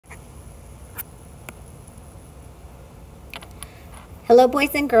Hello,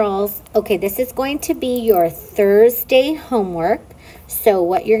 boys and girls. Okay, this is going to be your Thursday homework. So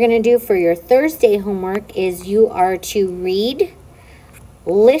what you're going to do for your Thursday homework is you are to read,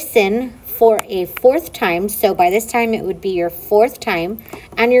 listen for a fourth time. So by this time, it would be your fourth time.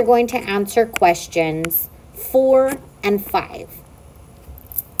 And you're going to answer questions 4 and 5.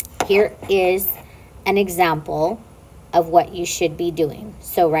 Here is an example of what you should be doing.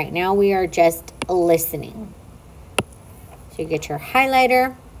 So right now, we are just listening. So you get your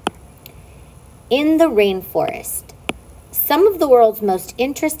highlighter. In the rainforest, some of the world's most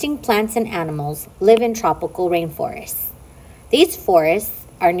interesting plants and animals live in tropical rainforests. These forests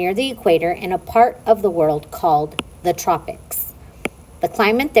are near the equator in a part of the world called the tropics. The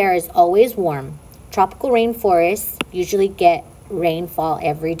climate there is always warm. Tropical rainforests usually get rainfall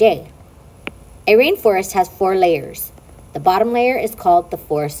every day. A rainforest has 4 layers. The bottom layer is called the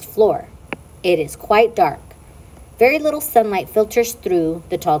forest floor. It is quite dark. Very little sunlight filters through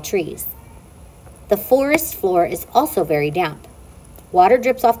the tall trees. The forest floor is also very damp. Water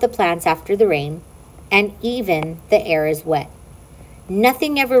drips off the plants after the rain, and even the air is wet.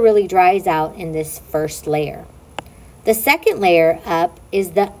 Nothing ever really dries out in this first layer. The second layer up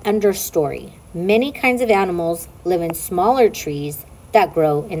is the understory. Many kinds of animals live in smaller trees that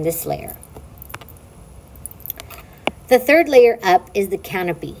grow in this layer. The third layer up is the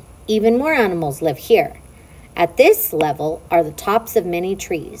canopy. Even more animals live here. At this level are the tops of many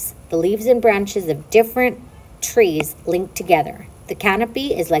trees. The leaves and branches of different trees linked together. The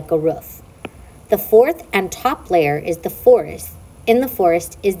canopy is like a roof. The fourth and top layer is the forest. In the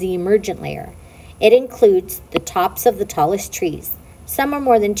forest is the emergent layer. It includes the tops of the tallest trees. Some are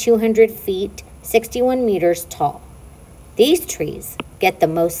more than 200 feet, 61 meters tall. These trees get the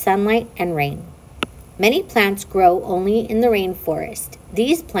most sunlight and rain. Many plants grow only in the rainforest.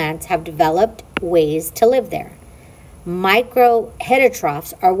 These plants have developed ways to live there.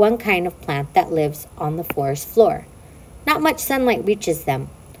 Microheterotrophs are one kind of plant that lives on the forest floor. Not much sunlight reaches them.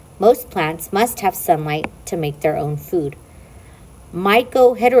 Most plants must have sunlight to make their own food.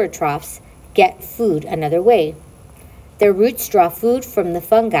 Mycoheterotrophs get food another way. Their roots draw food from the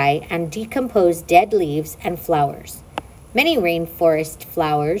fungi and decompose dead leaves and flowers. Many rainforest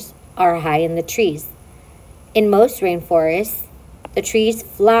flowers are high in the trees. In most rainforests, the trees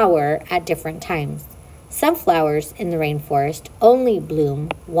flower at different times. Some flowers in the rainforest only bloom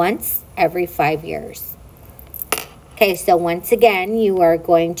once every 5 years. Okay, so once again, you are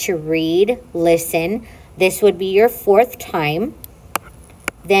going to read, listen. This would be your fourth time.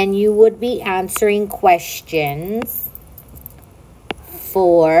 Then you would be answering questions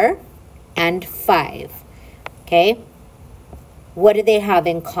 4 and 5. Okay? What do they have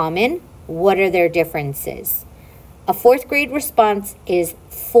in common? What are their differences? A 4th grade response is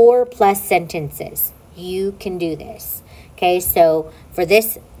 4 plus sentences. You can do this. Okay, so for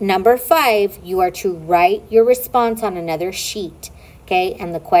this number 5, you are to write your response on another sheet. Okay,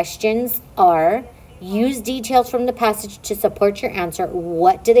 and the questions are, use details from the passage to support your answer.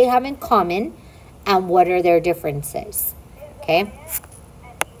 What do they have in common? And what are their differences? Okay.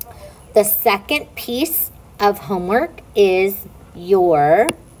 The second piece of homework is your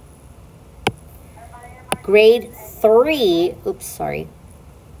grade 3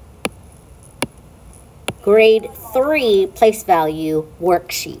 place value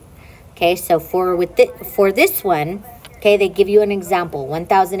worksheet. Okay, so for this one, okay, they give you an example,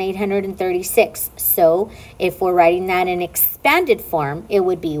 1,836. So if we're writing that in expanded form, it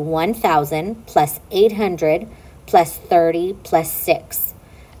would be 1,000 plus 800 plus 30 plus 6.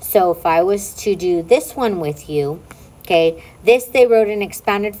 So if I was to do this one with you, okay, this they wrote in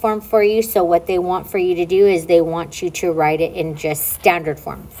expanded form for you. So what they want for you to do is they want you to write it in just standard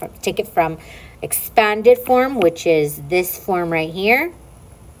form. Take it from expanded form, which is this form right here,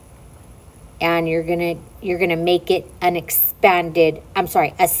 and you're gonna make it a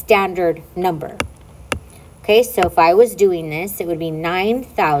standard number. Okay, so if I was doing this, it would be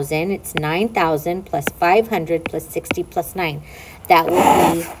 9,000. It's 9,000 plus 500 plus 60 plus 9. That would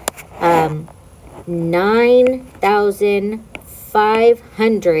be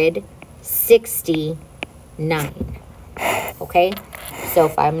 9,569. Okay, so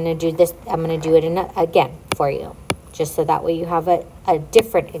if I'm going to do this, I'm going to do it again for you, just so that way you have a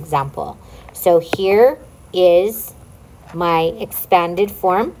different example. So here is my expanded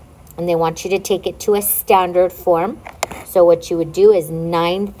form, and they want you to take it to a standard form. So what you would do is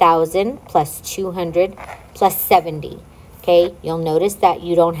 9,000 plus 200 plus 70. Okay, you'll notice that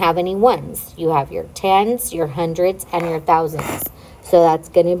you don't have any ones. You have your tens, your hundreds, and your thousands. So that's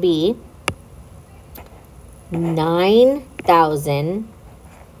going to be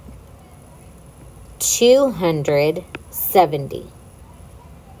 9,270.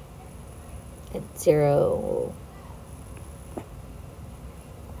 It's 0.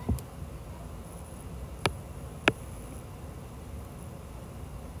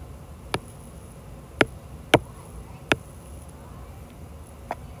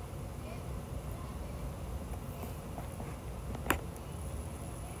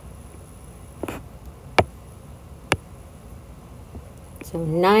 So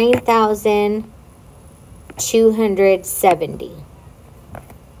 9,270.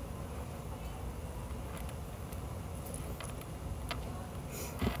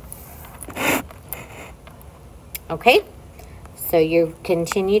 Okay, so you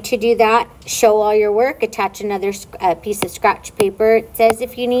continue to do that. Show all your work. Attach another piece of scratch paper, it says,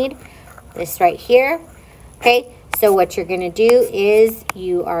 if you need. This right here. Okay, so what you're going to do is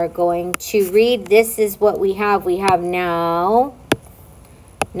you are going to read. This is what we have. We have now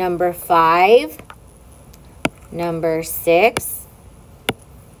number 5, number 6,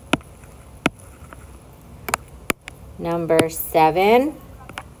 number 7,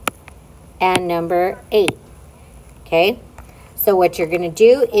 and number 8. Okay, so what you're going to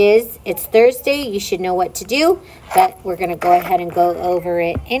do is, it's Thursday, you should know what to do, but we're going to go ahead and go over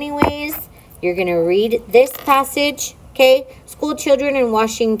it anyways. You're going to read this passage, okay? School children in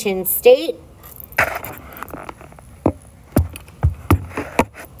Washington State.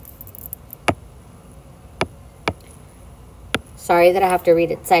 Sorry that I have to read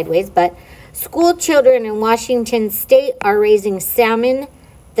it sideways, but school children in Washington State are raising salmon.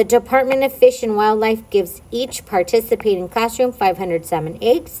 The Department of Fish and Wildlife gives each participating classroom 500 salmon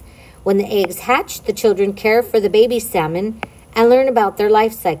eggs. When the eggs hatch, the children care for the baby salmon and learn about their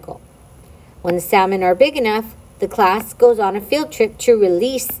life cycle. When the salmon are big enough, the class goes on a field trip to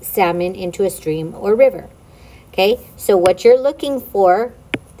release salmon into a stream or river. Okay, so what you're looking for,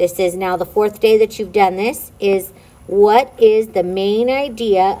 this is now the 4th day that you've done this, is what is the main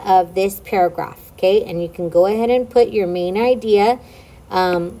idea of this paragraph? Okay, and you can go ahead and put your main idea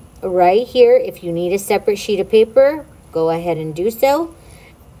right here. If you need a separate sheet of paper, go ahead and do so.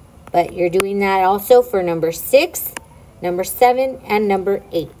 But you're doing that also for number 6, number 7, and number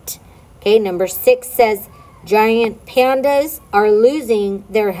 8. Okay, number 6 says, giant pandas are losing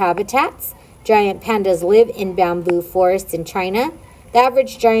their habitats. Giant pandas live in bamboo forests in China. The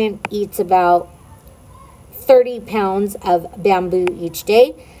average giant eats about 30 pounds of bamboo each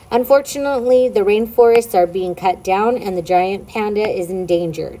day. Unfortunately, the rainforests are being cut down and the giant panda is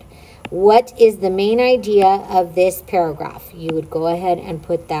endangered. What is the main idea of this paragraph? You would go ahead and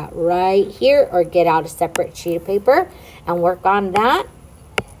put that right here, or get out a separate sheet of paper and work on that.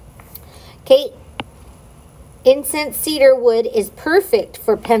 Okay, incense cedar wood is perfect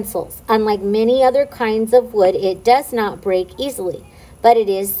for pencils. Unlike many other kinds of wood, it does not break easily, but it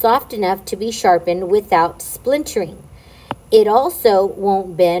is soft enough to be sharpened without splintering. It also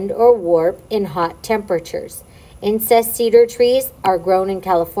won't bend or warp in hot temperatures. Incense cedar trees are grown in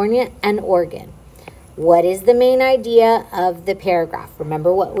California and Oregon. What is the main idea of the paragraph?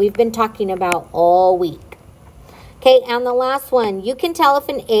 Remember what we've been talking about all week. Okay, and the last one, you can tell if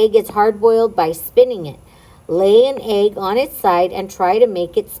an egg is hard-boiled by spinning it. Lay an egg on its side and try to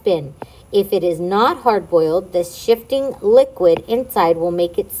make it spin. If it is not hard-boiled, the shifting liquid inside will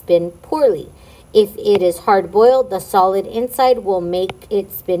make it spin poorly. If it is hard-boiled, the solid inside will make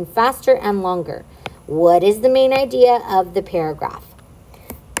it spin faster and longer. What is the main idea of the paragraph?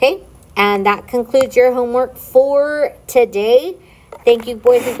 Okay, and that concludes your homework for today. Thank you,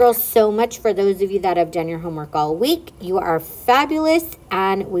 boys and girls, so much for those of you that have done your homework all week. You are fabulous,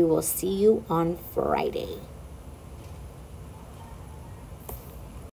 and we will see you on Friday.